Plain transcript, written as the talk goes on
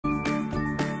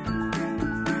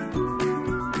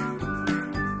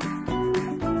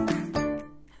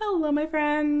Hello my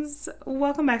friends,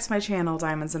 welcome back to my channel,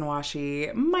 Diamonds and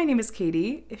Washi. My name is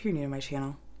Katie. If you're new to my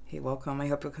channel, hey, welcome. I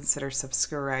hope you'll consider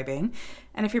subscribing.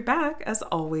 And if you're back, as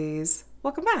always,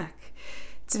 welcome back.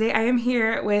 Today I am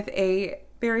here with a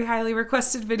very highly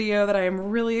requested video that I am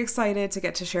really excited to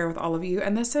get to share with all of you.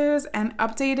 And this is an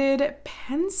updated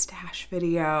pen stash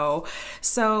video.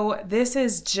 So this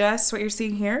is just what you're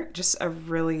seeing here, just a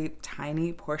really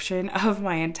tiny portion of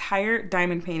my entire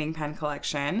diamond painting pen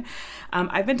collection.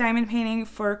 I've been diamond painting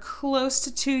for close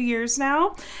to 2 years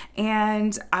now,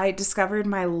 and I discovered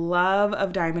my love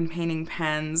of diamond painting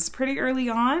pens pretty early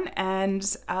on. And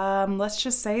let's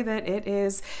just say that it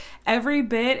is every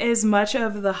bit as much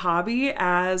of the hobby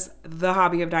as the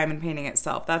hobby of diamond painting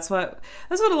itself. That's what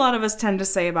a lot of us tend to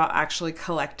say about actually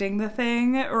collecting the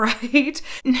thing, right?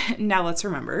 Now let's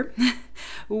remember,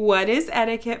 what is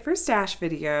etiquette for stash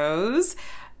videos?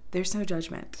 There's no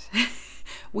judgment.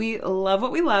 We love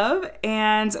what we love,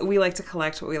 and we like to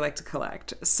collect what we like to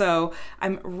collect. So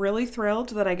I'm really thrilled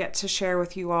that I get to share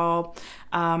with you all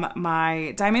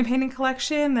my diamond painting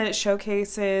collection that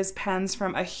showcases pens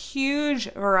from a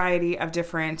huge variety of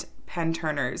different pen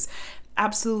turners.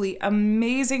 Absolutely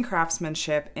amazing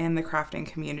craftsmanship in the crafting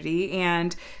community,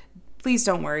 and please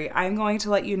don't worry, I'm going to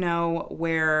let you know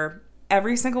where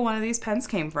every single one of these pens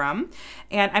came from,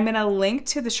 and I'm going to link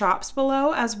to the shops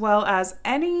below, as well as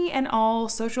any and all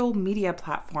social media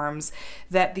platforms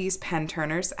that these pen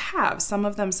turners have. Some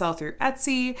of them sell through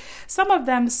Etsy, some of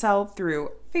them sell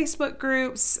through Facebook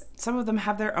groups, some of them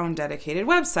have their own dedicated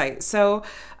website. So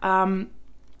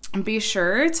be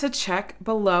sure to check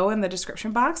below in the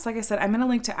description box. Like I said, I'm going to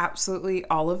link to absolutely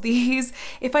all of these.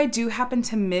 If I do happen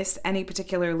to miss any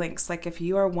particular links, like if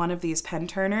you are one of these pen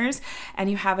turners and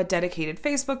you have a dedicated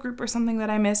Facebook group or something that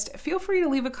I missed, feel free to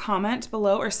leave a comment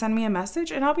below or send me a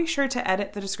message, and I'll be sure to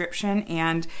edit the description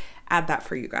and add that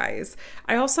for you guys.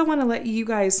 I also want to let you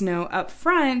guys know up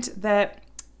front that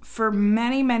for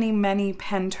many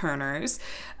pen turners,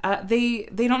 they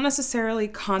don't necessarily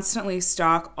constantly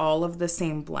stock all of the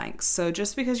same blanks. So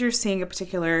just because you're seeing a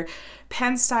particular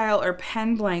pen style or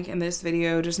pen blank in this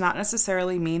video does not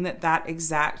necessarily mean that that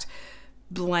exact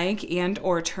blank and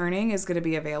or turning is going to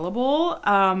be available.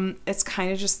 It's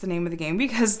kind of just the name of the game,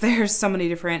 because there's so many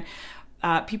different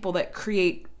people that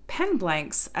create pen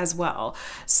blanks as well.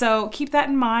 So keep that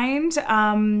in mind.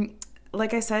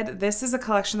 Like I said, this is a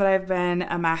collection that I've been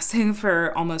amassing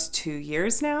for almost 2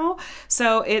 years now.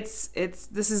 So this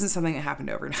isn't something that happened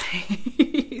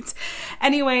overnight.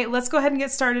 Anyway, let's go ahead and get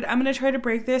started. I'm going to try to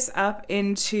break this up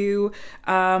into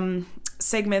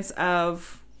segments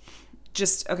of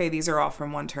just, okay, these are all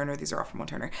from one turner, these are all from one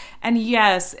turner. And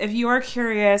yes, if you are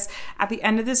curious, at the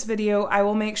end of this video, I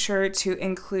will make sure to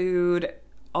include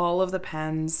all of the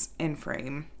pens in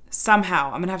frame.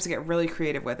 Somehow, I'm gonna have to get really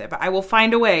creative with it, but I will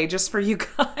find a way just for you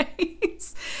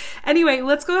guys. Anyway,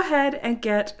 let's go ahead and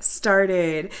get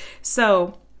started.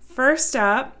 So first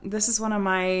up, this is one of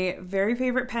my very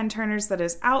favorite pen turners that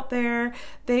is out there.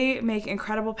 They make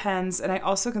incredible pens, and I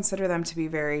also consider them to be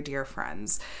very dear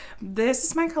friends. This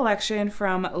is my collection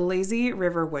from Lazy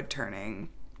River Wood Turning.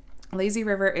 Lazy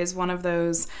River is one of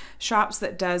those shops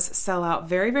that does sell out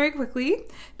very quickly.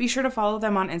 Be sure to follow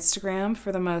them on Instagram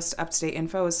for the most up-to-date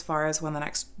info as far as when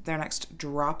their next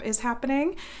drop is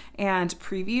happening, and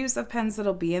previews of pens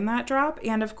that'll be in that drop.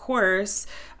 And of course,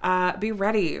 be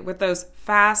ready with those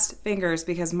fast fingers,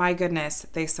 because my goodness,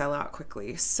 they sell out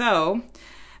quickly. So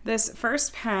this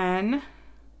first pen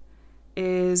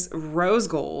is rose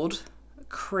gold,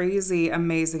 crazy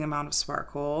amazing amount of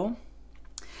sparkle.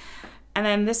 And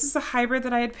then this is a hybrid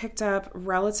that I had picked up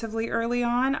relatively early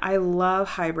on. I love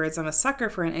hybrids. I'm a sucker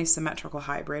for an asymmetrical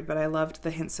hybrid, but I loved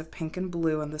the hints of pink and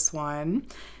blue in this one.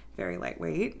 Very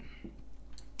lightweight.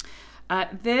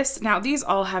 Now these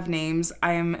all have names.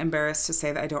 I am embarrassed to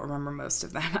say that I don't remember most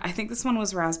of them. I think this one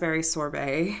was Raspberry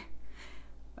Sorbet.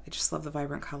 I just love the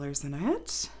vibrant colors in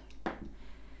it.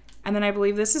 And then I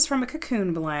believe this is from a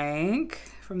Cocoon blank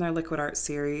from their Liquid Art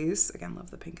series. Again, love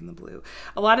the pink and the blue.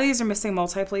 A lot of these are missing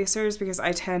multi-placers because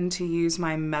I tend to use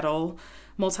my metal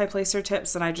multi-placer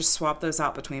tips, and I just swap those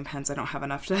out between pens. I don't have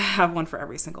enough to have one for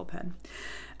every single pen.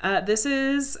 This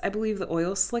is, I believe, the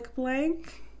Oil Slick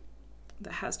blank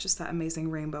that has just that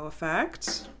amazing rainbow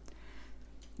effect.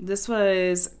 This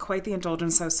was quite the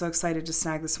indulgence. I was so excited to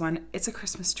snag this one. It's a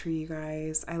Christmas tree, you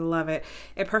guys. I love it.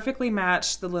 It perfectly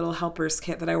matched the little helpers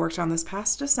kit that I worked on this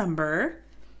past December.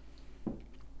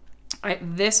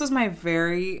 This was my I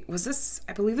believe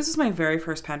this was my very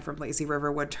first pen from Lazy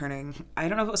River Wood Turning. I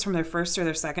don't know if it was from their first or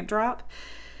their second drop,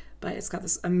 but it's got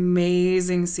this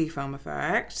amazing seafoam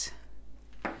effect.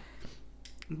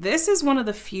 This is one of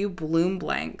the few bloom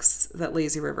blanks that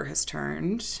Lazy River has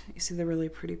turned. You see the really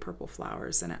pretty purple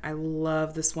flowers in it. I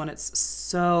love this one. It's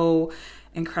so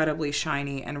incredibly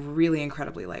shiny and really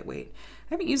incredibly lightweight.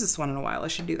 I haven't used this one in a while. I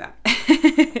should do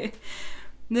that.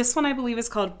 This one I believe is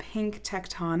called Pink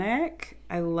Tectonic.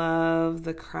 I love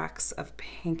the cracks of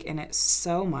pink in it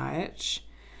so much.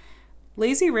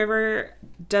 Lazy River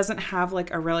doesn't have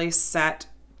like a really set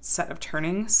of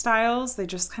turning styles. They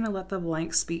just kind of let the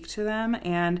blank speak to them,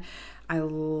 and I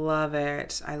love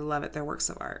it. I love it. They're works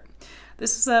of art.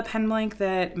 This is a pen blank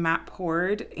that Matt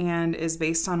poured and is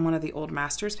based on one of the old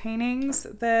Masters paintings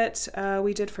that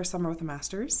we did for Summer with the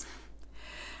Masters.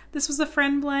 This was a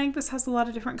friend blank. This has a lot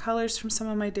of different colors from some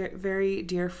of my very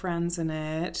dear friends in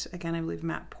it. Again, I believe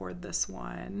Matt poured this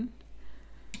one.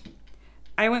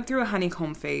 I went through a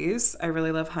honeycomb phase. I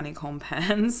really love honeycomb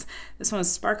pens. This one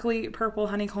is sparkly purple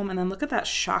honeycomb, and then look at that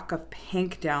shock of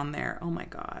pink down there. Oh my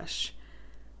gosh,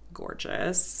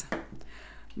 gorgeous.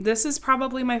 This is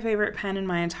probably my favorite pen in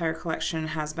my entire collection,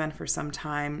 has been for some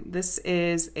time. This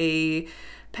is a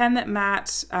pen that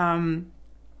Matt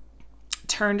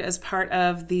turned as part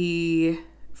of the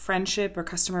friendship or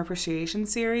customer appreciation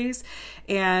series,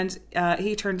 and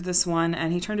he turned this one,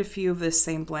 and he turned a few of this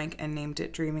same blank and named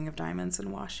it Dreaming of Diamonds and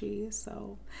Washi.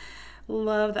 So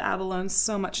love the abalone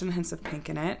so much, and the hints of pink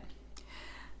in it.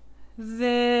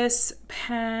 This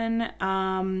pen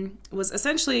was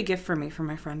essentially a gift for me from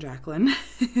my friend Jacqueline.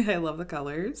 I love the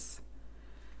colors.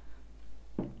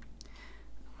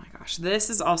 Gosh, this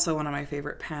is also one of my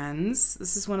favorite pens.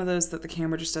 This is one of those that the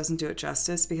camera just doesn't do it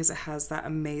justice because it has that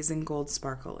amazing gold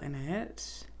sparkle in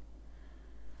it.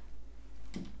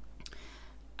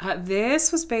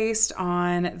 This was based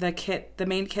on the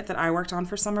main kit that I worked on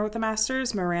for Summer with the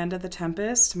Masters, Miranda the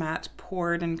Tempest. Matt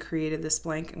poured and created this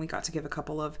blank, and we got to give a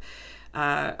couple of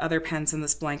other pens in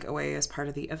this blank away as part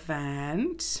of the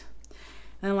event.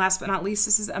 And last but not least,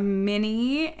 this is a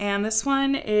mini, and this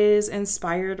one is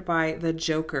inspired by the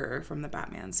Joker from the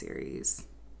Batman series.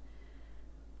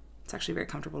 It's actually very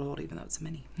comfortable to hold even though it's a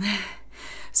mini.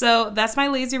 So that's my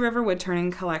Lazy River wood turning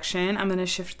collection. I'm going to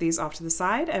shift these off to the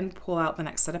side and pull out the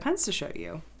next set of pens to show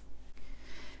you.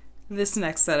 This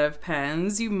next set of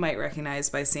pens you might recognize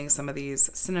by seeing some of these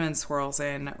cinnamon swirls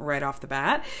in right off the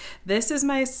bat. This is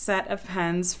my set of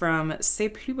pens from C'est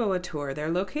Plus Beau Autour. They're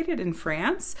located in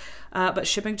France, but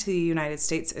shipping to the United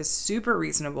States is super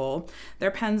reasonable.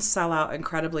 Their pens sell out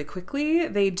incredibly quickly.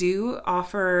 They do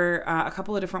offer a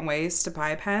couple of different ways to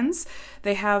buy pens.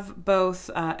 They have both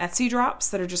Etsy drops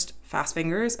that are just fast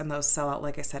fingers, and those sell out,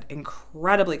 like I said,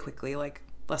 incredibly quickly, like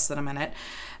less than a minute.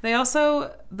 They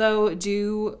also, though,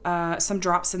 do some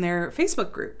drops in their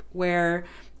Facebook group where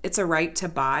it's a right to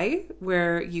buy,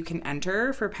 where you can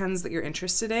enter for pens that you're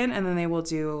interested in, and then they will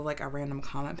do like a random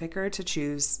comment picker to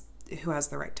choose who has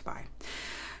the right to buy.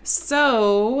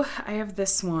 So I have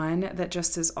this one that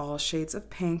just is all shades of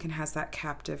pink and has that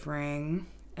captive ring.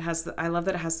 It has I love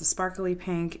that it has the sparkly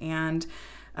pink and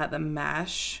the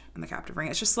mesh and the captive ring.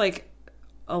 It's just like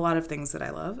a lot of things that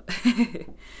I love.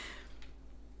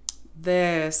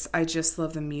 This, I just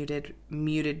love the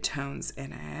muted tones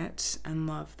in it, and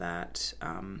love that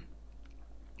kind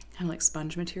of like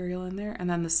sponge material in there. And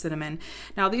then the cinnamon.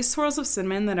 Now these swirls of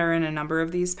cinnamon that are in a number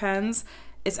of these pens,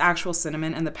 it's actual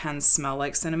cinnamon, and the pens smell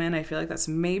like cinnamon. I feel like that's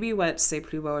maybe what C'est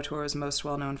Plus Beau Autour was most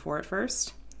well known for at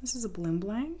first. This is a bloom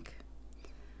blank.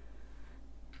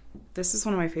 This is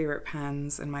one of my favorite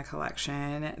pens in my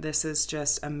collection. This is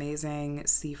just amazing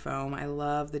sea foam. I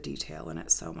love the detail in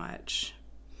it so much.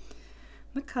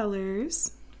 The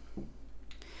colors.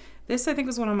 This, I think,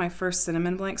 was one of my first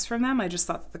cinnamon blanks from them. I just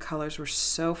thought that the colors were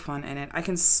so fun in it. I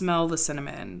can smell the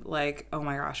cinnamon. Like, oh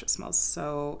my gosh, it smells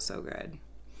so, so good.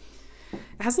 It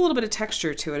has a little bit of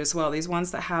texture to it as well. These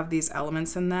ones that have these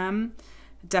elements in them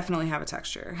definitely have a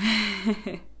texture.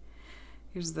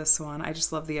 Here's this one. I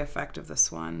just love the effect of this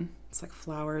one. It's like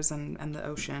flowers and the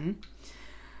ocean.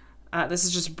 This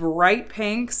is just bright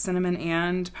pink, cinnamon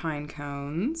and pine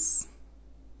cones.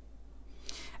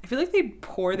 I feel like they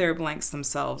pour their blanks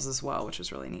themselves as well, which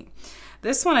is really neat.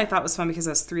 This one I thought was fun because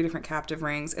it has 3 different captive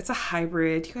rings. It's a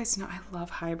hybrid. You guys know I love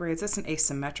hybrids. It's an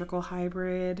asymmetrical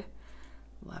hybrid.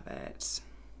 Love it.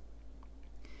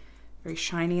 Very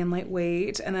shiny and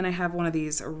lightweight. And then I have one of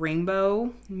these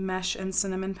rainbow mesh and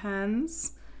cinnamon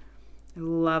pens. I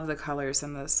love the colors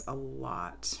in this a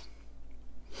lot.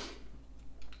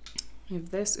 I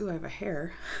have this. Ooh, I have a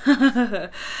hair. I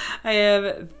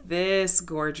have this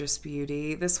gorgeous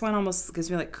beauty. This one almost gives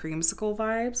me like creamsicle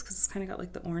vibes because it's kind of got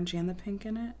like the orange and the pink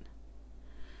in it.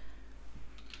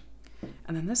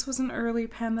 And then this was an early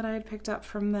pen that I had picked up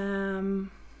from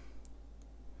them.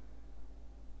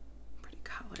 Pretty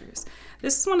color.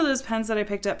 This is one of those pens that I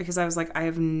picked up because I was like, I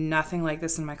have nothing like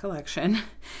this in my collection.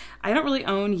 I don't really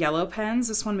own yellow pens.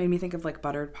 This one made me think of like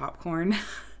buttered popcorn.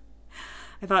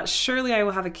 I thought surely I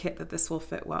will have a kit that this will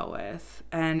fit well with.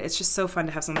 And it's just so fun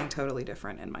to have something totally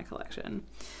different in my collection.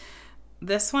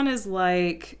 This one is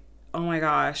like, oh my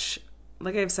gosh,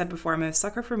 like I've said before, I'm a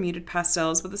sucker for muted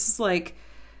pastels, but this is like,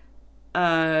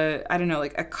 I don't know,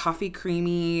 like a coffee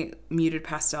creamy muted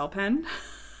pastel pen.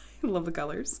 I love the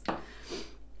colors.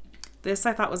 This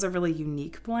I thought was a really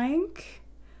unique blank.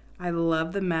 I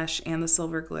love the mesh and the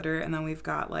silver glitter. And then we've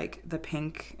got like the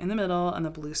pink in the middle and the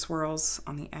blue swirls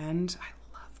on the end. I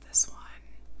love this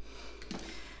one.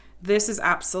 This is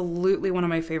absolutely one of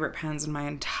my favorite pens in my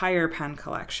entire pen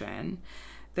collection.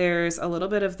 There's a little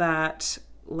bit of that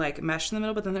like mesh in the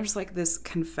middle, but then there's like this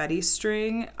confetti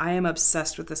string. I am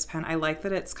obsessed with this pen. I like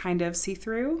that it's kind of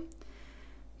see-through,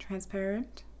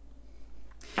 transparent.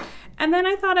 And then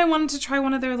I thought I wanted to try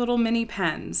one of their little mini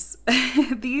pens.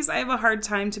 These I have a hard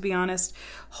time, to be honest,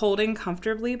 holding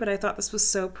comfortably, but I thought this was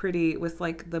so pretty with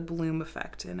like the bloom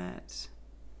effect in it.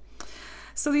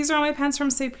 So these are all my pens from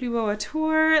C'est Plus Beau à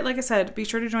Tour. Like I said, be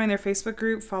sure to join their Facebook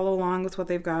group, follow along with what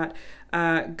they've got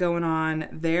going on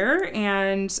there,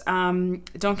 and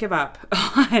don't give up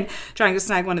on trying to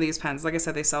snag one of these pens. Like I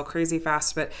said, they sell crazy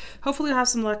fast, but hopefully you'll have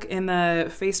some luck in the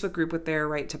Facebook group with their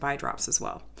right to buy drops as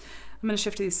well. I'm going to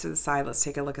shift these to the side. Let's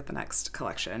take a look at the next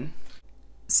collection.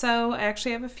 So I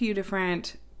actually have a few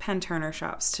different pen turner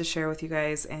shops to share with you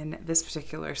guys in this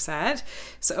particular set.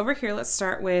 So over here, let's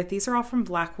start with, these are all from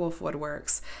Black Wolf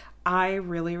Woodworks. I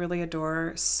really, really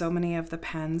adore so many of the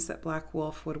pens that Black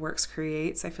Wolf Woodworks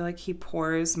creates. I feel like he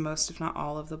pours most, if not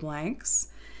all, of the blanks.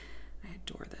 I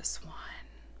adore this one.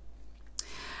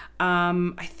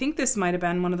 I think this might have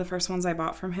been one of the first ones I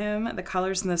bought from him. The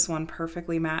colors in this one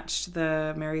perfectly matched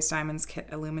the Mary's Diamonds Kit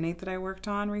Illuminate that I worked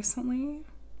on recently.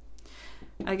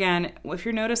 Again, if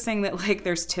you're noticing that like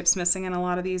there's tips missing in a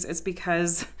lot of these, it's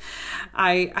because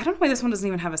I don't know why this one doesn't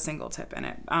even have a single tip in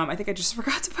it. I think I just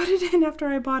forgot to put it in after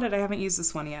I bought it. I haven't used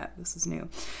this one yet. This is new.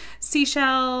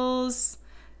 Seashells.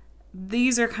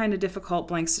 These are kind of difficult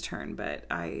blanks to turn, but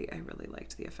I really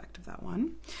liked the effect of that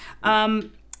one.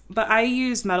 But I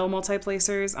use metal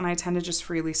multi-placers, and I tend to just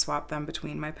freely swap them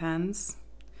between my pens.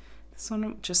 This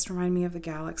one just reminded me of the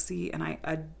Galaxy, and I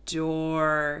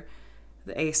adore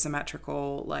the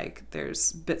asymmetrical, like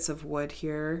there's bits of wood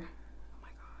here. Oh my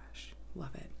gosh,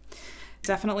 love it.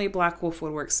 Definitely Black Wolf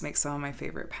Woodworks makes some of my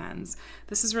favorite pens.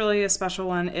 This is really a special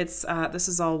one. It's this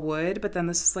is all wood, but then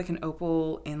this is like an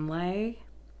opal inlay.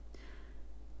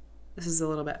 This is a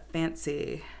little bit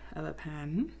fancy of a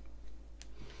pen.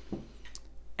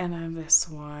 And then this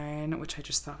one, which I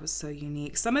just thought was so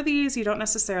unique. Some of these you don't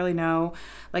necessarily know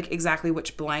like exactly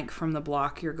which blank from the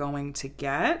block you're going to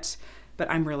get, but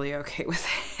I'm really okay with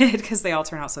it because they all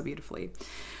turn out so beautifully.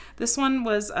 This one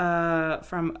was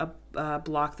from a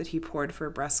block that he poured for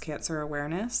breast cancer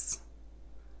awareness.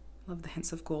 Love the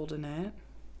hints of gold in it.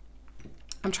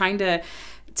 I'm trying to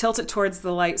tilt it towards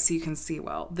the light so you can see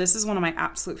well. This is one of my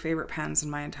absolute favorite pens in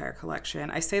my entire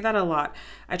collection. I say that a lot.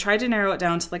 I tried to narrow it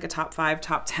down to like a top 5,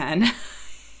 top 10.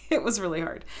 It was really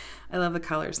hard. I love the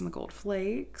colors and the gold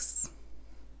flakes.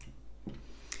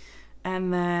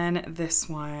 And then this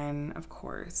one, of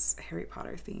course, Harry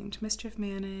Potter themed, Mischief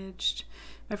Managed.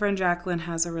 My friend Jacqueline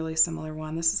has a really similar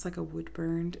one. This is like a wood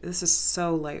burned. This is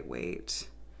so lightweight.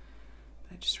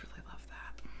 I just really love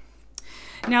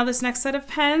that. Now this next set of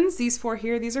pens, these 4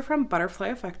 here, these are from Butterfly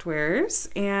Effect Wares,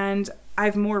 and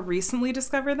I've more recently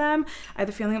discovered them. I have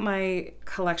the feeling that my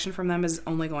collection from them is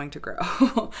only going to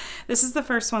grow. This is the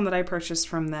first one that I purchased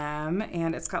from them,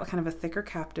 and it's got kind of a thicker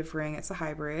captive ring. It's a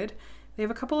hybrid. They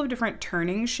have a couple of different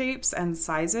turning shapes and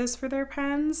sizes for their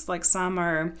pens. Like some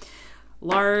are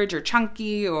large or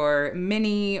chunky or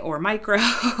mini or micro.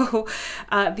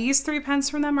 These 3 pens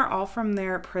from them are all from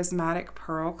their Prismatic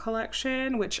Pearl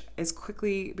collection, which is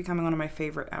quickly becoming one of my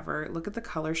favorite ever. Look at the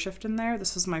color shift in there.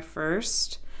 This was my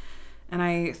first, and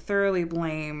I thoroughly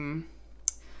blame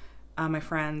my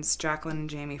friends Jacqueline and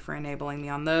Jamie for enabling me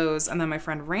on those. And then my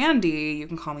friend Randy, you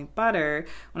can call me Butter,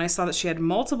 when I saw that she had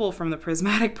multiple from the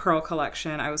Prismatic Pearl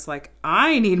collection, I was like,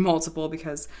 I need multiple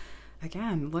because,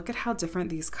 again, look at how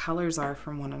different these colors are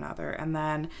from one another. And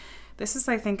then this is,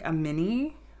 I think, a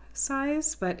mini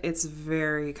size, but it's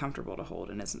very comfortable to hold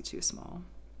and isn't too small.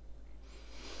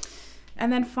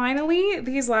 And then finally,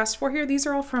 these last 4 here, these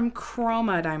are all from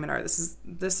Chroma Diamond Art.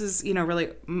 This is, you know, really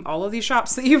all of these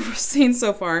shops that you've seen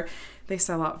so far, they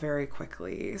sell out very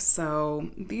quickly. So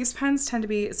these pens tend to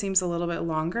be, it seems, a little bit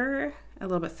longer, a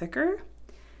little bit thicker.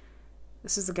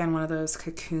 This is, again, one of those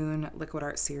Cocoon Liquid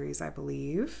Art series, I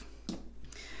believe.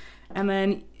 And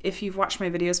then if you've watched my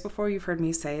videos before, you've heard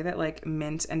me say that like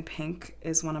mint and pink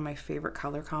is one of my favorite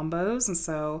color combos. And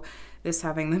so this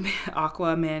having the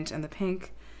aqua mint and the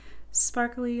pink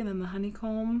sparkly and then the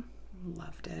honeycomb,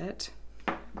 loved it.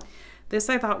 This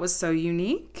I thought was so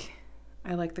unique.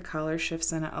 I like the color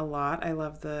shifts in it a lot. I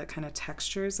love the kind of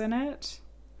textures in it.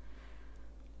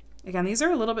 Again, these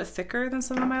are a little bit thicker than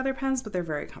some of my other pens, but they're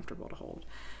very comfortable to hold.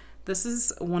 This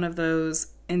is one of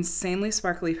those insanely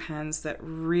sparkly pens that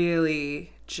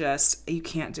really just, you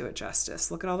can't do it justice.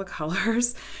 Look at all the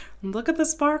colors. Look at the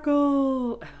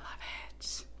sparkle. I love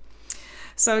it.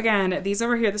 So again, these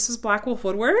over here, this is Black Wolf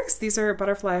Woodworks. These are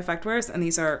Butterfly Effect Wares, and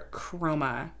these are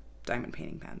Chroma diamond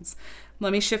painting pens.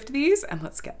 Let me shift these and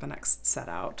let's get the next set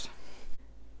out.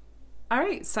 All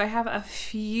right, so I have a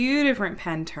few different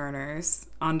pen turners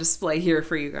on display here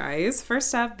for you guys.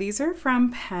 First up, these are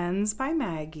from Pens by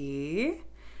Maggie.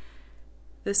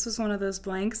 This was one of those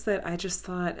blanks that I just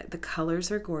thought the colors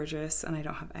are gorgeous and I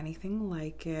don't have anything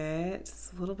like it.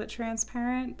 It's a little bit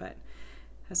transparent, but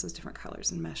has those different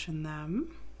colors and mesh in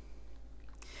them.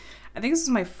 I think this is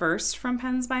my first from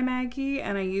Pens by Maggie,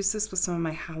 and I used this with some of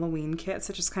my Halloween kits.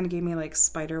 It just kind of gave me like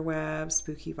spider web,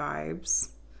 spooky vibes.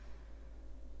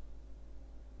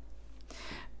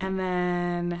 And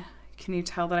then, can you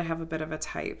tell that I have a bit of a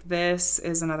type? This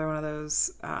is another one of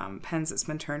those pens that's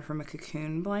been turned from a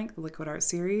Cocoon blank, the Liquid Art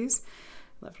series.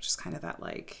 I love just kind of that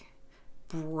like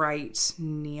bright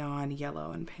neon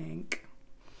yellow and pink.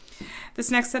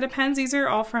 This next set of pens, these are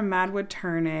all from Madwood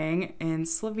Turning in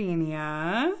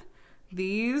Slovenia.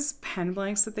 These pen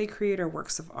blanks that they create are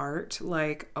works of art,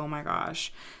 like, oh my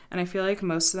gosh. And I feel like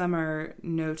most of them are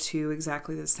no two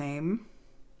exactly the same.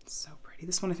 So pretty.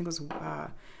 This one I think was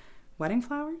Wedding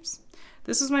Flowers.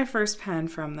 This was my first pen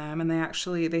from them, and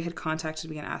they had contacted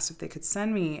me and asked if they could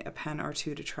send me a pen or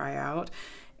two to try out.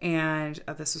 And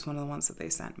this was one of the ones that they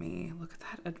sent me. Look at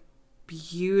that, a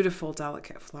beautiful,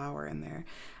 delicate flower in there.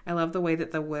 I love the way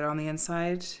that the wood on the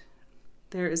inside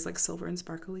there is like silver and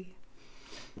sparkly.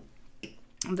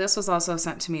 This was also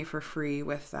sent to me for free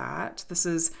with that. This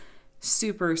is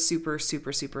super, super,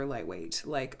 super, super lightweight.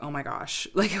 Like, oh my gosh,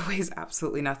 like it weighs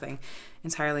absolutely nothing.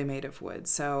 Entirely made of wood.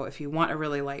 So if you want a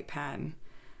really light pen,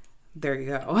 there you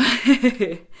go.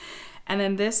 And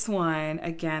then this one,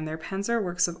 again, their pens are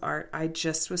works of art. I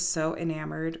just was so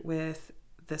enamored with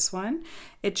this one.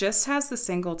 It just has the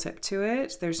single tip to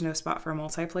it. There's no spot for a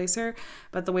multi-placer,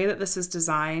 but the way that this is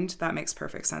designed, that makes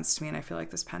perfect sense to me. And I feel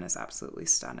like this pen is absolutely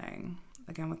stunning.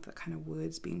 Again, with the kind of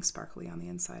woods being sparkly on the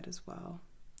inside as well.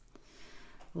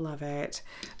 Love it.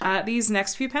 These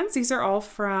next few pens, these are all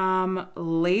from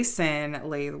Lacen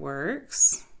Lathe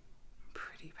Works.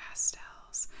 Pretty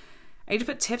pastels. I need to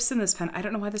put tips in this pen. I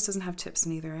don't know why this doesn't have tips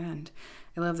in either end.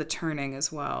 I love the turning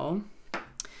as well.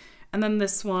 And then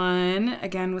this one,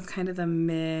 again, with kind of the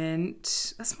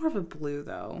mint. That's more of a blue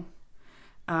though,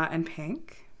 and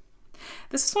pink.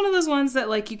 This is one of those ones that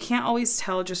like you can't always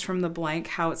tell just from the blank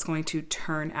how it's going to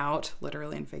turn out,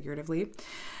 literally and figuratively.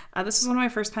 This is one of my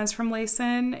first pens from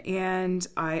Lacen, and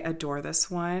I adore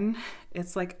this one.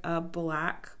 It's like a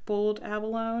black bold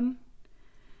abalone.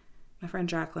 My friend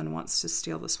Jacqueline wants to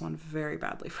steal this one very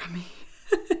badly from me.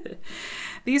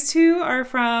 These two are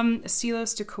from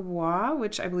Stylos de Caubois,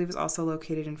 which I believe is also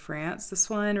located in France. This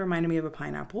one reminded me of a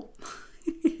pineapple.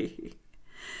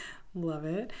 Love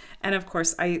it. And of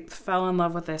course, I fell in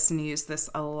love with this and used this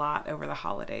a lot over the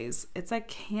holidays. It's a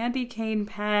candy cane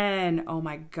pen. Oh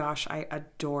my gosh, I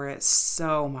adore it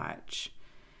so much.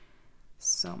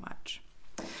 So much.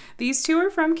 These two are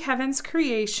from Kevin's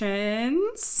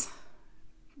Creations.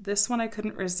 This one I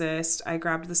couldn't resist. I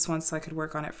grabbed this one so I could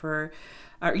work on it for,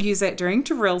 use it during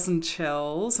drills and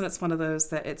chills. And it's one of those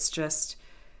that it's just,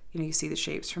 you know, you see the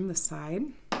shapes from this side.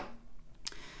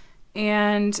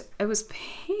 And it was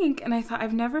pink, and I thought,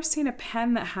 I've never seen a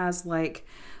pen that has like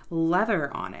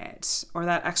leather on it or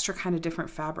that extra kind of different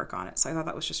fabric on it. So I thought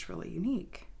that was just really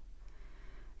unique.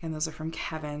 And those are from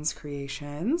Kevin's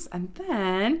Creations. And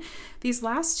then these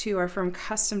last two are from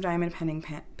Custom Diamond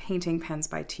Painting Pens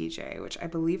by TJ, which I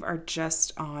believe are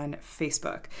just on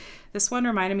Facebook. This one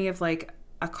reminded me of like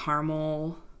a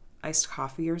caramel iced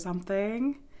coffee or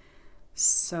something.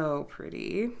 So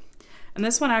pretty. And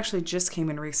this one actually just came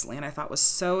in recently and I thought was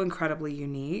so incredibly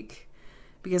unique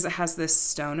because it has this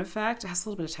stone effect. It has a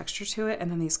little bit of texture to it,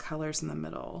 and then these colors in the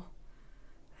middle.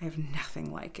 I have nothing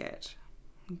like it.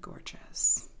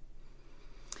 Gorgeous.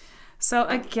 So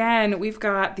again, we've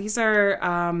got, these are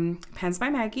Pens by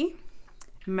Maggie,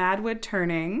 Madwood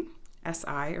Turning,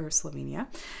 SI or Slovenia,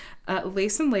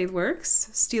 Lacen Lathe Works,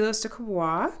 Stylos de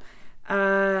Caubois,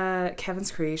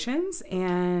 Kevin's Creations,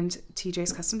 and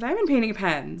TJ's Custom Diamond Painting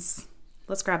Pens.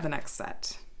 let's grab the next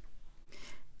set.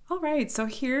 All right, so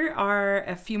here are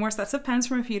a few more sets of pens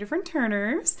from a few different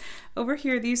turners. Over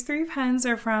here, these 3 pens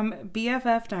are from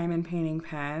BFF Diamond Painting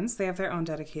Pens. They have their own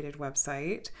dedicated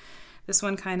website. This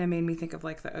one kind of made me think of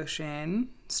like the ocean,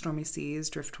 stormy seas,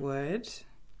 driftwood.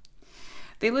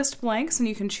 They list blanks and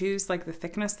you can choose like the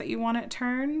thickness that you want it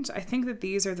turned. I think that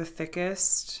these are the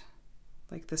thickest,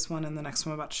 like this one and the next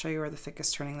one I'm about to show you are the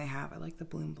thickest turning they have. I like the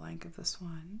bloom blank of this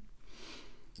one.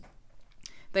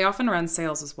 They often run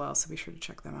sales as well, so be sure to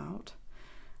check them out.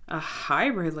 A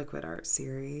hybrid liquid art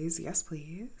series, yes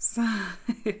please.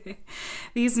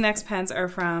 These next pens are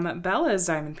from Bella's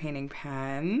Diamond Painting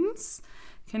Pens.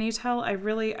 Can you tell I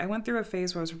went through a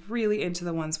phase where I was really into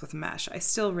the ones with mesh. I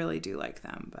still really do like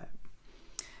them, but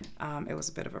it was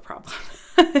a bit of a problem.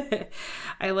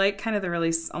 I like kind of the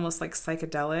really almost like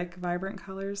psychedelic vibrant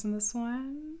colors in this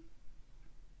one.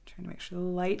 Trying to make sure the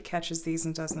light catches these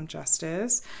and does them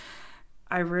justice.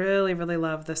 I really, really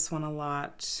love this one a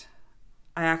lot.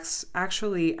 I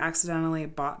actually accidentally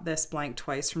bought this blank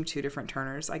twice from 2 different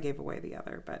turners. I gave away the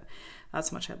other, but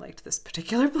that's how much I liked this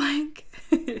particular blank.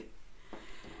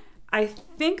 I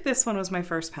think this one was my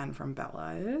first pen from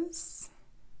Bella's.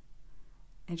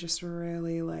 I just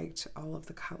really liked all of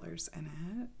the colors in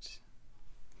it.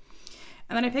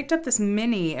 And then I picked up this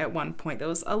mini at one point. That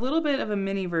was a little bit of a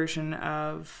mini version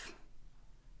of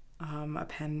a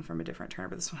pen from a different turner,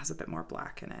 but this one has a bit more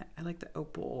black in it. I like the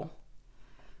opal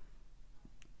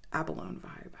abalone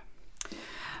vibe.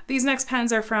 These next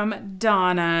pens are from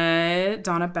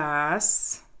Donna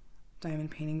Bass. Diamond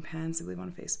Painting Pens, I believe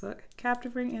on Facebook.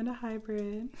 Captive ring and a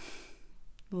hybrid.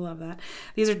 Love that.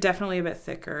 These are definitely a bit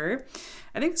thicker.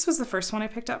 I think this was the first one I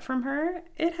picked up from her.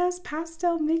 It has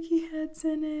pastel Mickey heads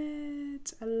in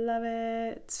it. I love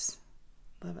it.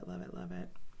 Love it, love it, love it.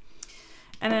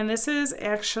 And then this is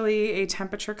actually a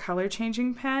temperature color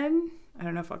changing pen. I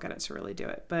don't know if I'll get it to really do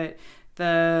it, but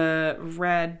the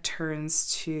red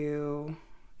turns to,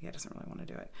 yeah, it doesn't really want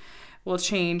to do it. We'll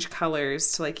change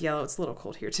colors to like yellow. It's a little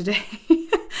cold here today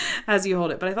as you hold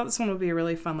it, but I thought this one would be a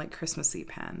really fun, like Christmassy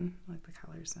pen. I like the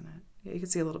colors in it. Yeah, you can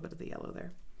see a little bit of the yellow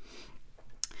there.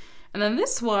 And then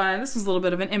this was a little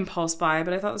bit of an impulse buy,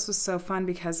 but I thought this was so fun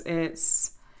because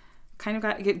it's kind of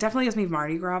it definitely gives me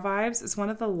Mardi Gras vibes. It's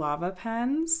one of the lava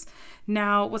pens.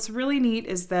 Now, what's really neat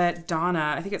is that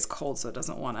Donna, I think it's cold, so it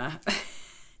doesn't want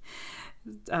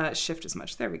to shift as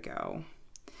much. There we go.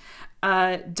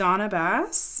 Donna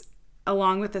Bass,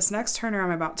 along with this next turner I'm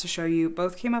about to show you,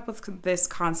 both came up with this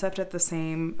concept at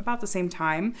about the same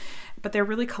time, but they're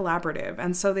really collaborative.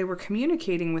 And so they were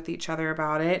communicating with each other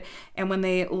about it. And when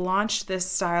they launched this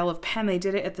style of pen, they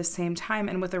did it at the same time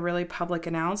and with a really public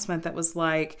announcement that was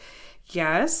like,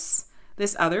 yes,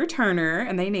 this other turner,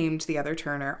 and they named the other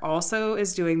turner, also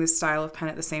is doing this style of pen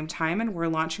at the same time. And we're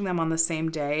launching them on the same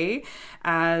day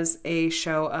as a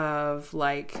show of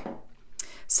like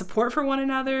support for one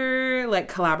another,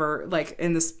 like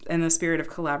in the spirit of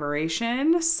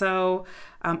collaboration. So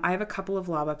I have a couple of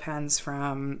lava pens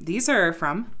from, these are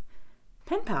from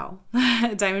Pen Pal,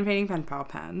 Diamond Painting Pen Pal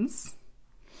pens.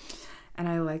 And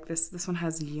I like this. This one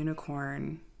has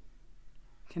unicorn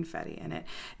confetti in it.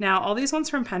 Now, all these ones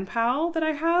from Pen Pal that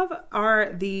I have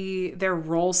are their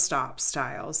roll stop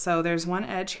style. So there's one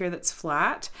edge here that's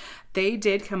flat. They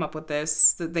did come up with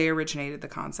this, that they originated the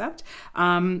concept.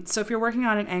 So if you're working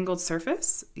on an angled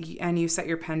surface and you set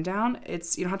your pen down, you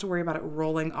don't have to worry about it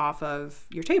rolling off of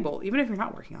your table, even if you're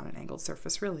not working on an angled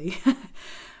surface, really.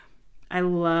 I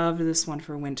loved this one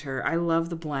for winter. I love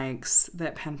the blanks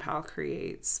that Pen Pal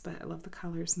creates, but I love the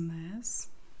colors in this.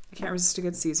 I can't resist a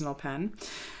good seasonal pen.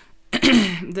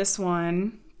 This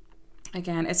one,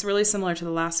 again, it's really similar to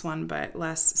the last one, but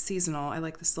less seasonal. I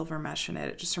like the silver mesh in it.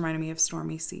 It just reminded me of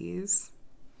Stormy Seas.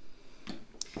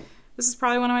 This is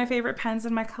probably one of my favorite pens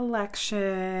in my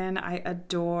collection. I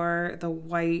adore the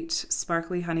white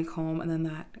sparkly honeycomb and then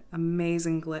that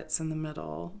amazing glitz in the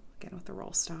middle, again with the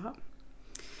roll stop.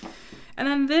 And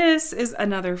then this is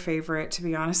another favorite, to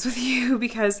be honest with you,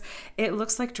 because it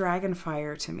looks like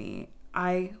Dragonfire to me.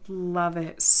 I love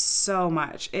it so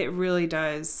much. It really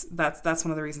does. That's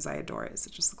one of the reasons I adore it, is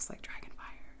it just looks like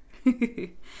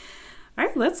Dragonfire. All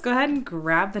right, let's go ahead and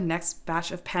grab the next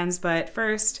batch of pens. But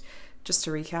first, just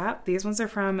to recap, these ones are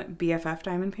from BFF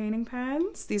Diamond Painting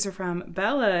Pens. These are from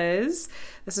Bella's.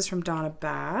 This is from Donna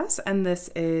Bass. And this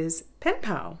is Pen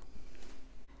Pal.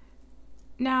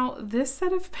 Now, this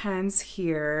set of pens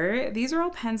here, these are all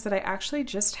pens that I actually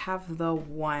just have the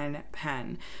one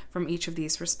pen from each of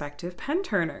these respective pen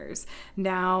turners.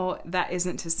 Now, that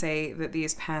isn't to say that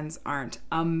these pens aren't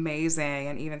amazing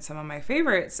and even some of my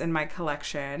favorites in my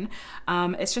collection.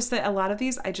 It's just that a lot of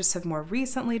these I just have more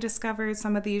recently discovered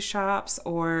some of these shops,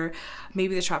 or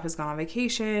maybe the shop has gone on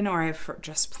vacation, or I've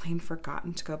just plain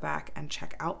forgotten to go back and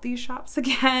check out these shops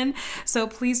again. So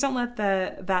please don't let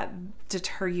that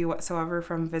deter you whatsoever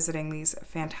from visiting these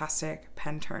fantastic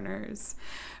pen turners.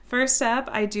 First up,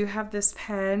 I do have this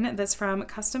pen that's from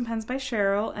Custom Pens by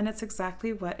Cheryl, and it's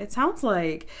exactly what it sounds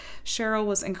like. Cheryl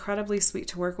was incredibly sweet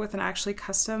to work with and actually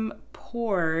custom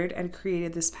poured and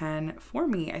created this pen for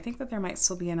me. I think that there might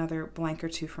still be another blank or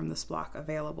two from this block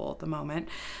available at the moment,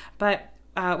 but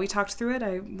we talked through it.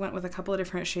 I went with a couple of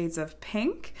different shades of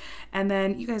pink, and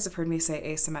then you guys have heard me say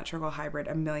asymmetrical hybrid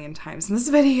a million times in this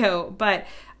video, but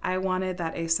I wanted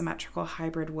that asymmetrical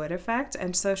hybrid wood effect,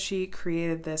 and so she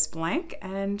created this blank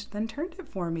and then turned it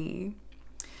for me.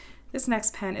 This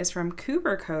next pen is from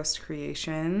Cooper Coast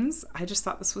Creations. I just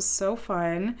thought this was so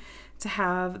fun to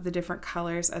have the different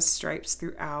colors as stripes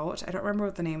throughout. I don't remember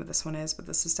what the name of this one is, but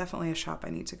this is definitely a shop I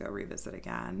need to go revisit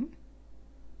again.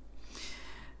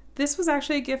 This was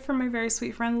actually a gift from my very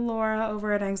sweet friend Laura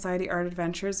over at Anxiety Art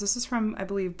Adventures. This is from, I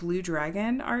believe, Blue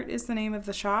Dragon Art is the name of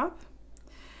the shop.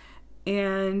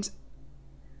 And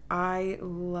I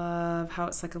love how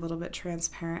it's like a little bit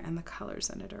transparent and the colors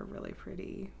in it are really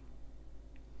pretty.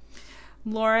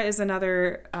 Laura is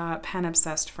another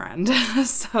pen-obsessed friend,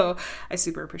 so I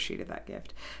super appreciated that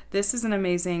gift. This is an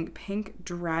amazing pink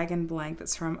dragon blank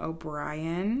that's from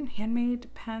O'Brien.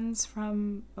 Handmade pens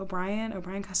from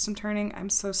O'Brien Custom Turning.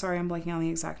 I'm so sorry I'm blanking on the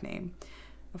exact name.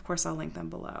 Of course, I'll link them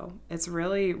below. It's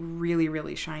really, really,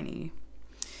 really shiny.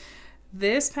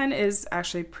 This pen is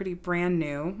actually pretty brand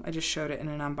new. I just showed it in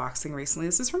an unboxing recently.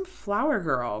 This is from Flower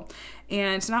Girl.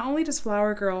 And not only does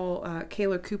Flower Girl,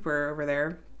 Kayla Cooper over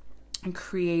there, and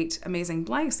create amazing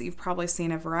blanks that you've probably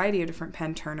seen a variety of different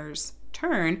pen turners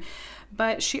turn,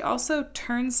 but she also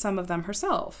turns some of them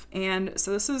herself. And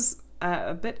so this is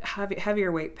a bit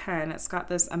heavier weight pen. It's got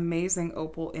this amazing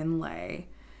opal inlay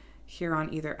here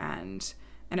on either end,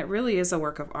 and it really is a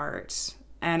work of art.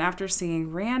 And after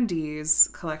seeing Randy's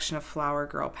collection of Flower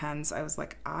Girl pens, I was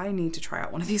like, I need to try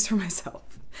out one of these for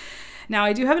myself. Now,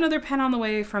 I do have another pen on the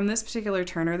way from this particular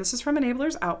turner. This is from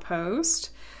Enabler's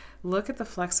Outpost. Look at the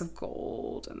flecks of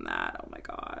gold in that. Oh my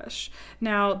gosh.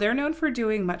 Now, they're known for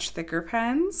doing much thicker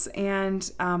pens, and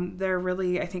they're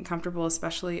really, I think, comfortable,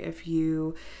 especially if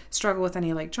you struggle with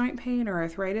any like joint pain or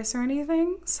arthritis or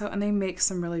anything. So, and they make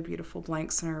some really beautiful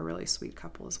blanks and are a really sweet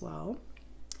couple as well.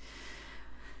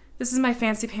 This is my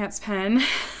Fancy Pants pen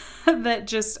that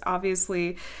just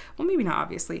obviously, well, maybe not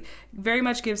obviously, very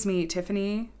much gives me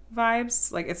Tiffany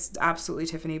vibes. Like, it's absolutely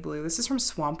Tiffany blue. This is from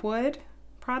Swampwood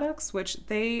Products, which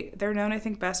they're known, I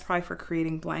think, best probably for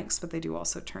creating blanks, but they do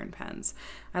also turn pens.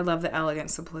 I love the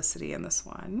elegant simplicity in this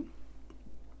one.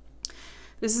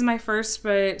 This is my first,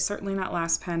 but certainly not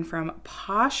last pen from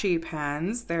Washi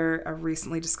Pens. They're a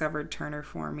recently discovered turner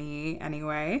for me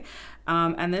anyway.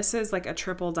 And this is like a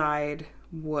triple dyed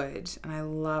wood, and I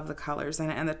love the colors in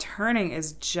it, and the turning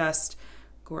is just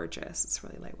gorgeous. It's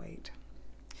really lightweight.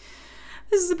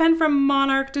 This is a pen from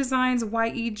Monarch Designs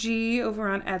YEG over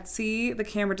on Etsy. The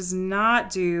camera does not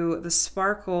do the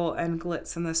sparkle and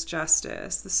glitz in this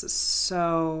justice. This is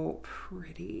so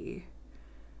pretty.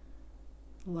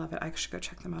 Love it. I should go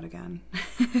check them out again.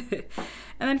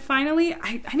 And then finally,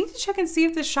 I need to check and see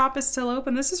if this shop is still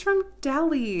open. This is from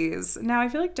Deli's. Now, I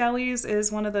feel like Deli's is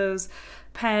one of those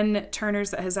pen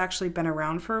turners that has actually been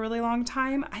around for a really long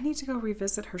time. I need to go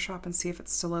revisit her shop and see if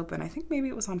it's still open. I think maybe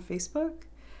it was on Facebook.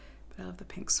 I love the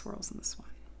pink swirls in this one.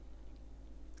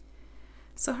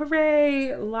 So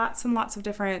hooray, lots and lots of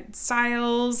different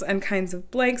styles and kinds of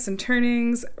blanks and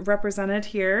turnings represented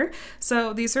here.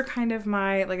 So these are kind of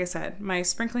my, like I said, my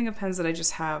sprinkling of pens that I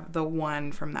just have the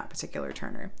one from that particular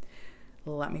turner.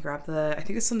 Let me grab I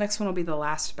think the next one will be the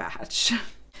last batch.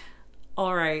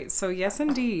 All right, so yes,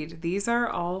 indeed, these are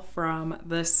all from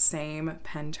the same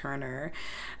pen turner.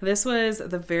 This was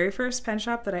the very first pen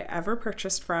shop that I ever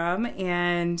purchased from,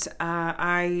 and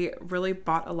I really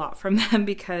bought a lot from them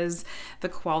because the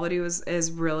quality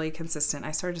is really consistent.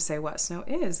 I started to say, what Snow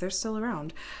is, they're still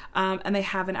around. And they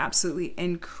have an absolutely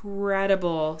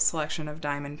incredible selection of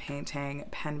diamond painting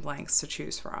pen blanks to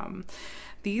choose from.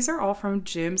 These are all from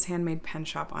Jim's Handmade Pen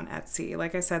Shop on Etsy.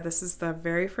 Like I said, this is the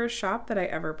very first shop that I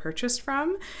ever purchased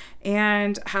from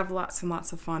and have lots and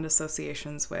lots of fond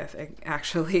associations with,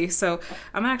 actually. So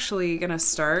I'm actually going to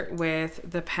start with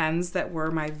the pens that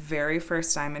were my very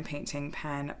first diamond painting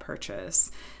pen purchase.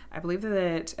 I believe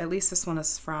that at least this one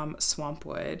is from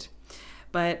Swampwood.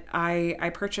 But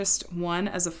I purchased one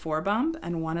as a 4 bump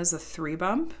and one as a 3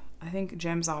 bump. I think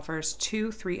Jim's offers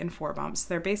 2, 3, and 4 bumps.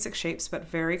 They're basic shapes, but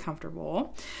very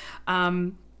comfortable.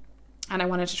 And I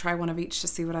wanted to try one of each to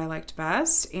see what I liked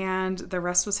best, and the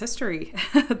rest was history.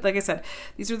 Like I said,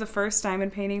 these are the first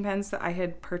diamond painting pens that I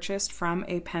had purchased from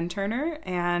a pen turner,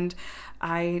 and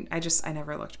I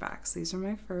never looked back. So these are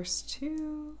my first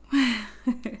 2.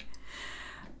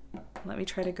 Let me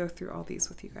try to go through all these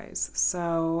with you guys.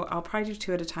 So I'll probably do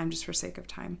 2 at a time just for sake of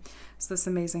time. So this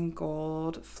amazing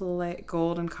gold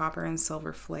and copper and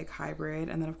silver flake hybrid,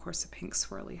 and then of course the pink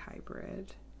swirly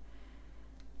hybrid.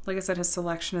 Like I said, his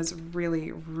selection is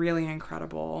really, really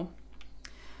incredible.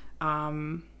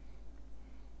 And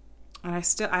I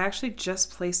actually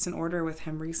just placed an order with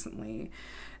him recently.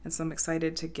 And so I'm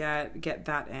excited to get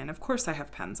that in. Of course I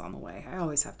have pens on the way. I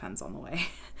always have pens on the way.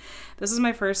 This is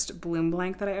my first bloom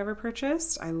blank that I ever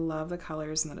purchased. I love the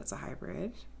colors and that it's a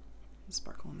hybrid.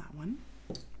 Sparkle in that one.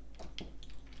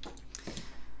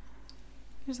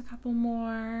 Here's a couple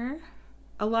more.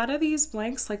 A lot of these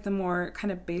blanks, like the more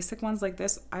kind of basic ones like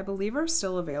this, I believe are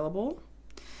still available.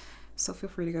 So feel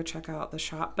free to go check out the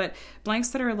shop. But blanks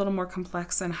that are a little more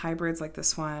complex and hybrids like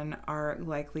this one are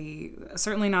likely,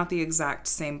 certainly not the exact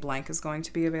same blank is going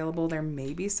to be available. There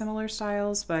may be similar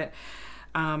styles, but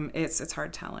it's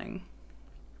hard telling.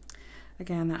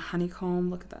 Again, that honeycomb,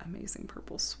 look at that amazing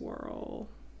purple swirl.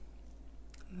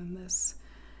 And then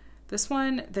this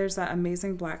one, there's that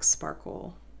amazing black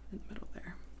sparkle in the middle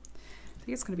there. I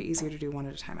think it's going to be easier to do one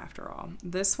at a time after all.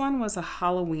 This one was a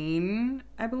Halloween,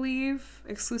 I believe,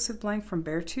 exclusive blank from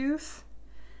Beartooth.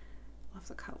 Love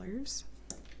the colors.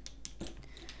 A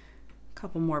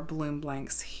couple more bloom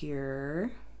blanks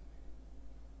here.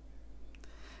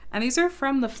 And these are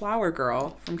from the Flower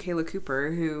Girl, from Kayla Cooper,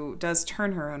 who does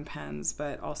turn her own pens,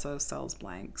 but also sells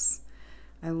blanks.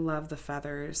 I love the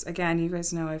feathers. Again, you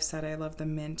guys know I've said I love the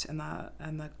mint and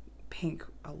the pink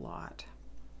a lot.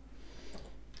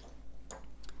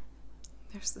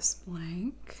 There's this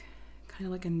blank, kind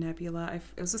of like a nebula.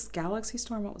 It was this Galaxy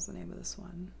Storm. What was the name of this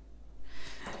one?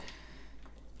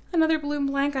 Another bloom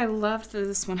blank. I loved that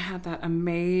this one had that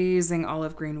amazing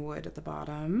olive green wood at the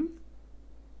bottom.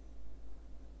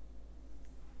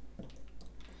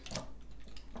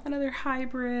 Another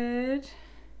hybrid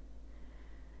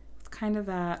with kind of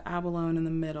that abalone in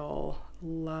the middle.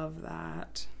 Love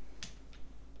that.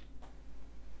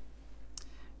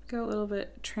 Go a little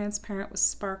bit transparent with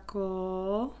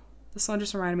sparkle. This one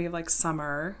just reminded me of like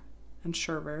summer and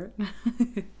sherbet.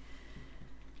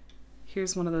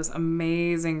 Here's one of those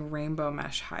amazing rainbow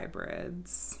mesh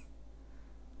hybrids.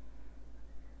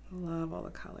 Love all the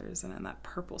colors in it, and that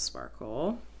purple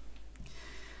sparkle.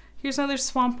 Here's another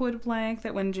Swampwood blank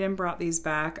that when Jim brought these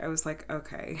back, I was like,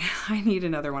 okay, I need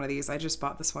another one of these. I just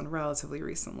bought this one relatively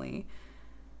recently.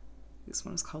 This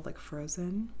one is called like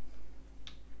Frozen.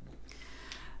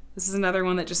 This is another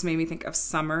one that just made me think of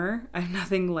summer. I have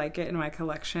nothing like it in my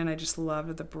collection. I just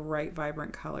loved the bright,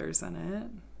 vibrant colors in it.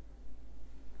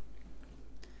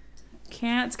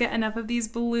 Can't get enough of these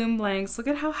bloom blanks. Look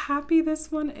at how happy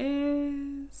this one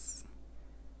is.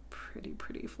 Pretty,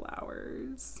 pretty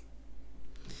flowers.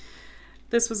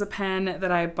 This was a pen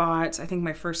that I bought, I think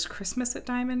my first Christmas at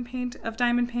diamond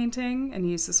painting, and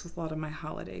used this with a lot of my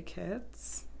holiday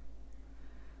kits.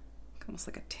 Almost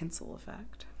like a tinsel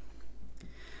effect.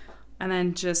 And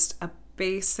then just a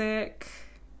basic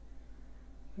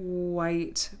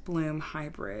white bloom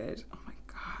hybrid. Oh my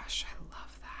gosh, I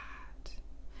love that.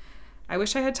 I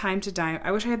wish I had time to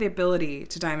I wish I had the ability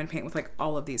to diamond paint with like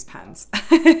all of these pens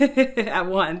at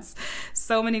once.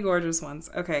 So many gorgeous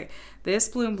ones. Okay, this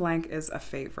bloom blank is a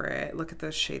favorite. Look at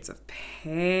those shades of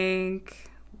pink.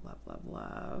 Love, love,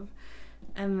 love.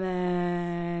 And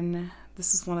then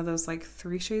this is one of those like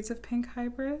 3 shades of pink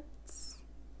hybrids.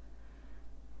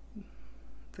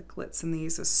 The glitz in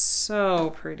these is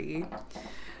so pretty.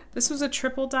 This was a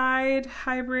triple dyed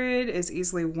hybrid, is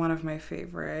easily one of my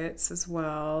favorites as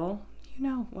well. You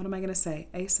know, what am I gonna say?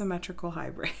 Asymmetrical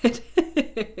hybrid.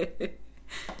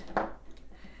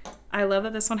 I love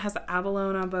that this one has the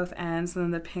abalone on both ends and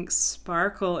then the pink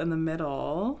sparkle in the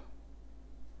middle.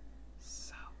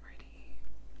 So pretty.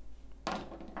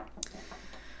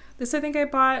 This I think I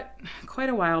bought quite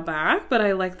a while back, but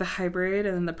I like the hybrid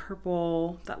and then the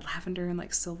purple, that lavender and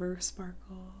like silver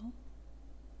sparkle.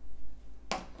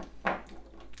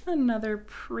 Another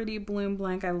pretty bloom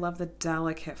blank. I love the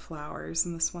delicate flowers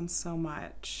in this one so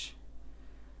much.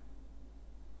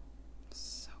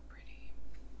 So pretty.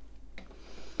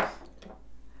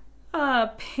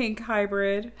 A pink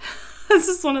hybrid. This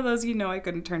is one of those you know I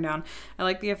couldn't turn down. I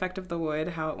like the effect of the wood,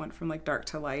 how it went from like dark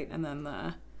to light, and then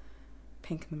the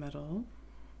pink in the middle.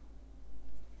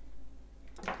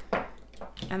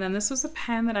 And then this was a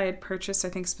pen that I had purchased, I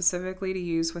think specifically to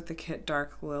use with the kit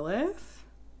Dark Lilith.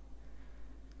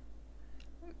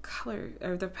 Color,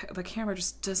 or the camera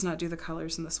just does not do the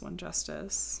colors in this one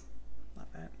justice. Love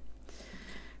it.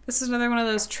 This is another one of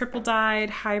those triple dyed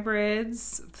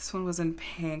hybrids. This one was in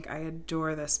pink. I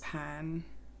adore this pen.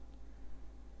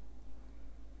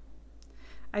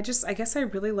 I guess I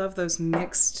really love those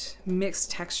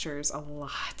mixed textures a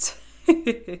lot.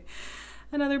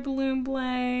 Another bloom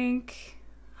blank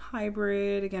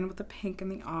hybrid, again with the pink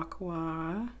and the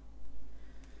aqua.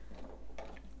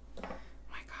 Oh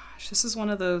my gosh, this is one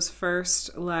of those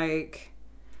first, like,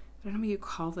 I don't know what you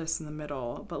call this in the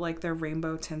middle, but like their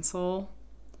rainbow tinsel.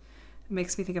 It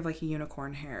makes me think of like a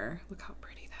unicorn hair. Look how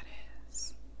pretty that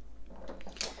is.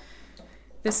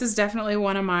 This is definitely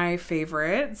one of my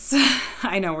favorites.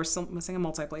 I know we're still missing a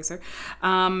multi-placer.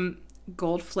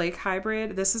 Gold flake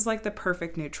hybrid. This is like the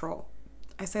perfect neutral.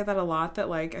 I say that a lot, that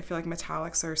like I feel like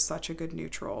metallics are such a good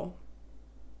neutral.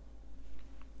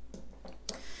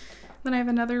 Then I have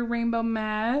another rainbow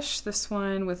mesh. This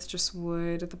one with just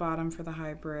wood at the bottom for the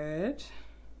hybrid.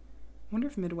 I wonder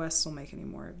if Midwest will make any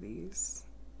more of these.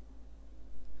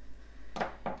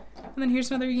 And then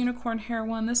here's another unicorn hair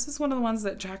one. This is one of the ones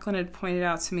that Jacqueline had pointed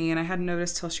out to me, and I hadn't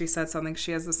noticed till she said something.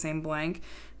 She has the same blank.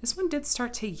 This one did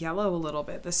start to yellow a little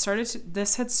bit.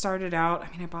 This had started out,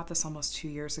 I mean, I bought this almost 2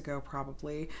 years ago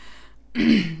probably.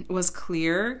 Was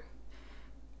clear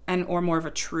or more of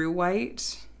a true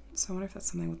white. So I wonder if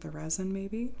that's something with the resin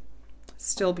maybe.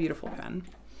 Still beautiful pen.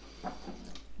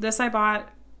 This I bought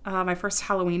my first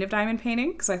Halloween of diamond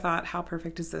painting because I thought, how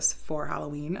perfect is this for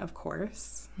Halloween, of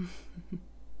course.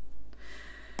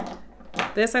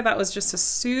 This I thought was just a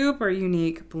super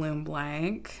unique bloom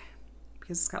blank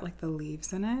because it's got like the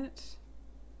leaves in it.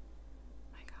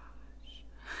 My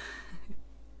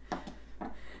gosh.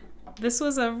 This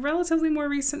was a relatively more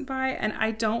recent buy, and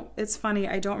it's funny,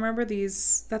 I don't remember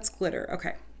these. That's glitter.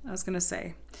 Okay, I was gonna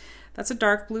say that's a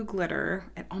dark blue glitter.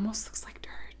 It almost looks like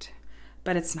dirt,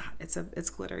 but it's not. It's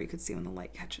glitter. You could see when the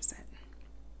light catches it.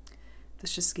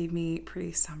 This just gave me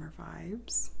pretty summer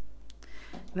vibes.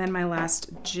 And then my last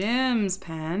Jim's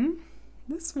pen.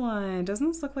 This one, doesn't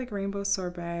this look like Rainbow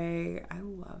Sorbet? I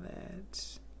love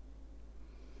it.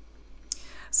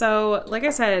 So, like I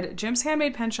said, Jim's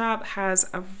Handmade Pen Shop has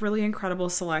a really incredible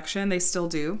selection. They still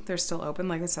do. They're still open.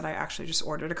 Like I said, I actually just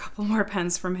ordered a couple more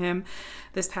pens from him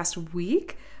this past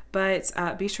week. But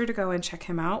be sure to go and check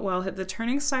him out. While the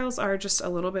turning styles are just a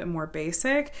little bit more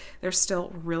basic, they're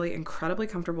still really incredibly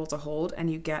comfortable to hold,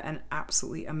 and you get an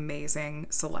absolutely amazing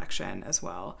selection as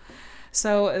well.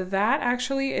 So that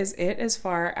actually is it as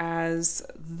far as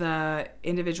the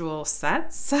individual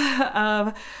sets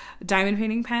of diamond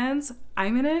painting pens.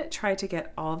 I'm gonna try to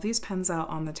get all of these pens out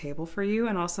on the table for you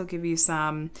and also give you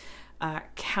some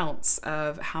counts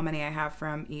of how many I have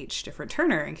from each different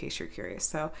turner in case you're curious.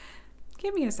 So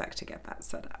give me a sec to get that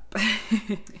set up.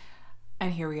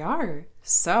 And here we are.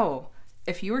 So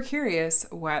if you were curious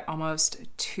what almost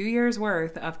 2 years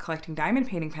worth of collecting diamond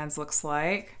painting pens looks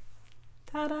like,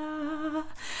 ta-da!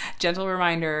 Gentle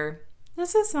reminder,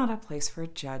 this is not a place for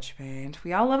judgment.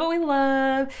 We all love what we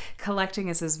love. Collecting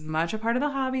is as much a part of the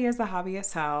hobby as the hobby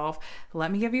itself.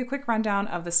 Let me give you a quick rundown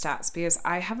of the stats because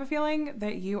I have a feeling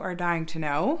that you are dying to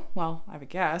know, well, I have a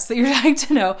guess that you're dying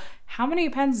to know, how many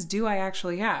pens do I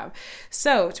actually have?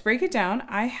 So to break it down,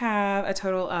 I have a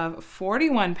total of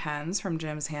 41 pens from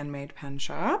Jim's Handmade Pen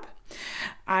Shop.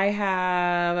 I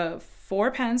have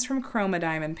 4 pens from Chroma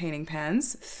Diamond Painting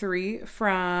Pens, 3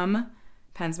 from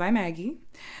Pens by Maggie,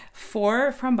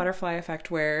 4 from Butterfly Effect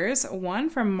Wares, 1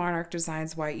 from Monarch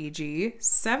Designs YEG,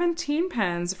 17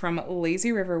 pens from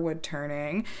Lazy River Wood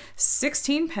Turning,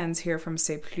 16 pens here from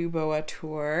C'est Plus Beau à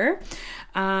Tour,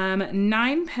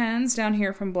 9 pens down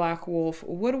here from Black Wolf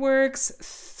Woodworks,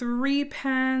 3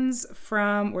 pens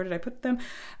from, where did I put them?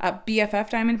 BFF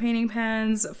Diamond Painting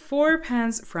Pens, 4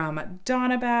 pens from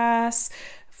Donna Bass,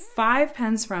 5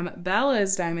 pens from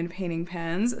Bella's Diamond Painting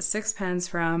Pens, 6 pens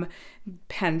from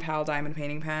Pen Pal Diamond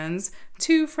Painting Pens,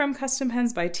 2 from Custom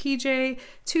Pens by TJ,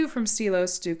 2 from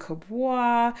Stylos du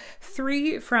Cobois,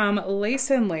 3 from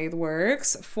Lace and Lathe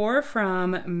Works, 4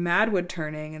 from Mad Wood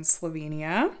Turning in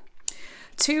Slovenia,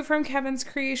 2 from Kevin's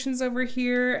Creations over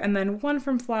here, and then 1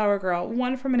 from Flower Girl,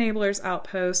 1 from Enabler's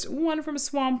Outpost, 1 from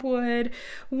Swampwood,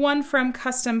 1 from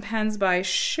Custom Pens by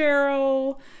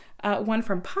Cheryl, 1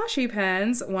 from Poshy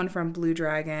Pens, 1 from Blue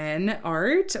Dragon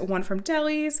Art, 1 from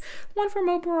Deli's, 1 from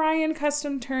O'Brien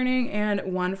Custom Turning, and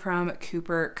 1 from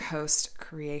Cooper Coast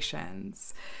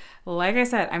Creations. Like I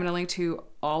said, I'm going to link to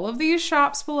all of these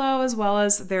shops below, as well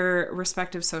as their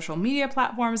respective social media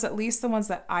platforms, at least the ones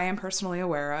that I am personally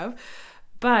aware of.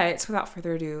 But without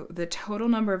further ado, the total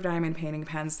number of diamond painting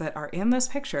pens that are in this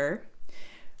picture,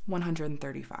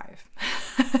 135.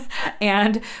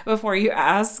 And before you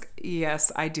ask,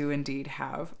 yes, I do indeed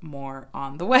have more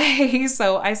on the way.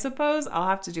 So I suppose I'll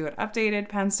have to do an updated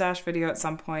pen stash video at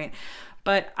some point.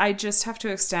 But I just have to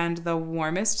extend the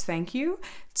warmest thank you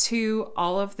to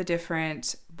all of the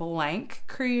different blank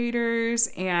creators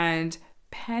and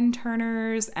pen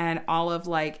turners and all of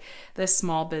like the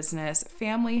small business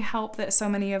family help that so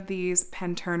many of these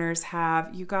pen turners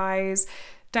have. You guys,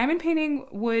 diamond painting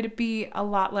would be a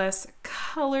lot less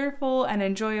colorful and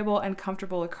enjoyable and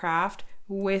comfortable a craft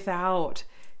without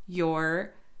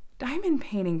your diamond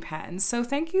painting pens. So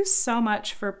thank you so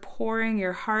much for pouring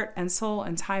your heart and soul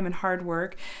and time and hard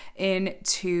work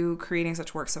into creating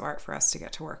such works of art for us to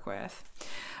get to work with.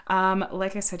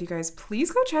 Like I said, you guys,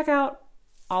 please go check out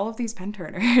all of these pen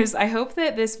turners. I hope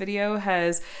that this video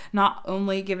has not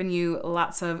only given you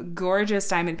lots of gorgeous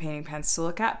diamond painting pens to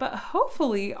look at, but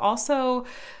hopefully also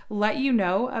let you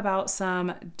know about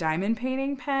some diamond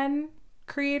painting pen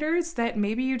creators that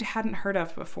maybe you hadn't heard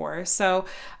of before. So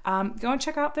go and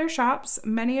check out their shops.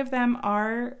 Many of them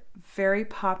are very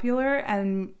popular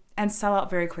and sell out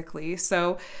very quickly.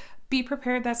 So be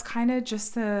prepared. That's kind of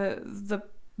just the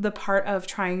part of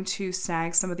trying to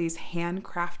snag some of these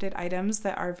handcrafted items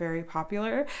that are very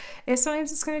popular is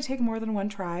sometimes it's going to take more than one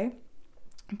try.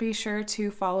 Be sure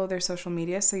to follow their social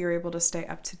media so you're able to stay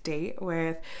up to date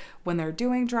with when they're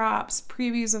doing drops,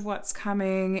 previews of what's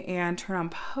coming, and turn on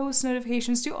post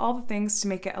notifications. Do all the things to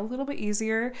make it a little bit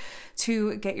easier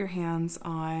to get your hands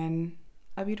on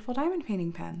a beautiful diamond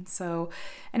painting pen. So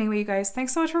anyway, you guys,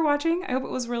 thanks so much for watching. I hope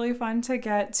it was really fun to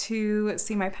get to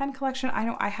see my pen collection. I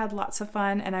know I had lots of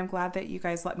fun, and I'm glad that you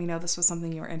guys let me know this was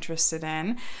something you were interested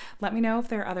in. Let me know if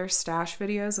there are other stash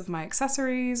videos of my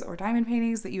accessories or diamond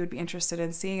paintings that you would be interested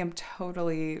in seeing. I'm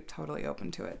totally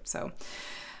open to it. So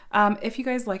if you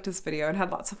guys liked this video and had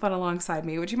lots of fun alongside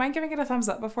me, would you mind giving it a thumbs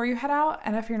up before you head out?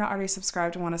 And if you're not already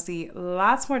subscribed and want to see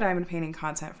lots more diamond painting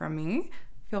content from me,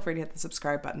 feel free to hit the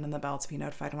subscribe button and the bell to be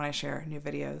notified when I share new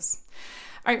videos.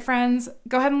 All right, friends,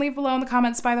 go ahead and leave below in the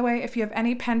comments, by the way, if you have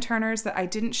any pen turners that I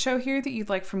didn't show here that you'd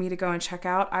like for me to go and check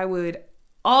out. I would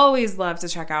always love to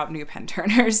check out new pen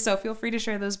turners, so feel free to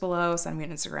share those below, send me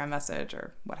an Instagram message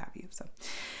or what have you. So,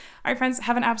 all right, friends,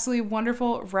 have an absolutely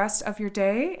wonderful rest of your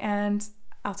day, and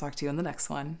I'll talk to you in the next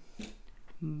one.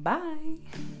 Bye.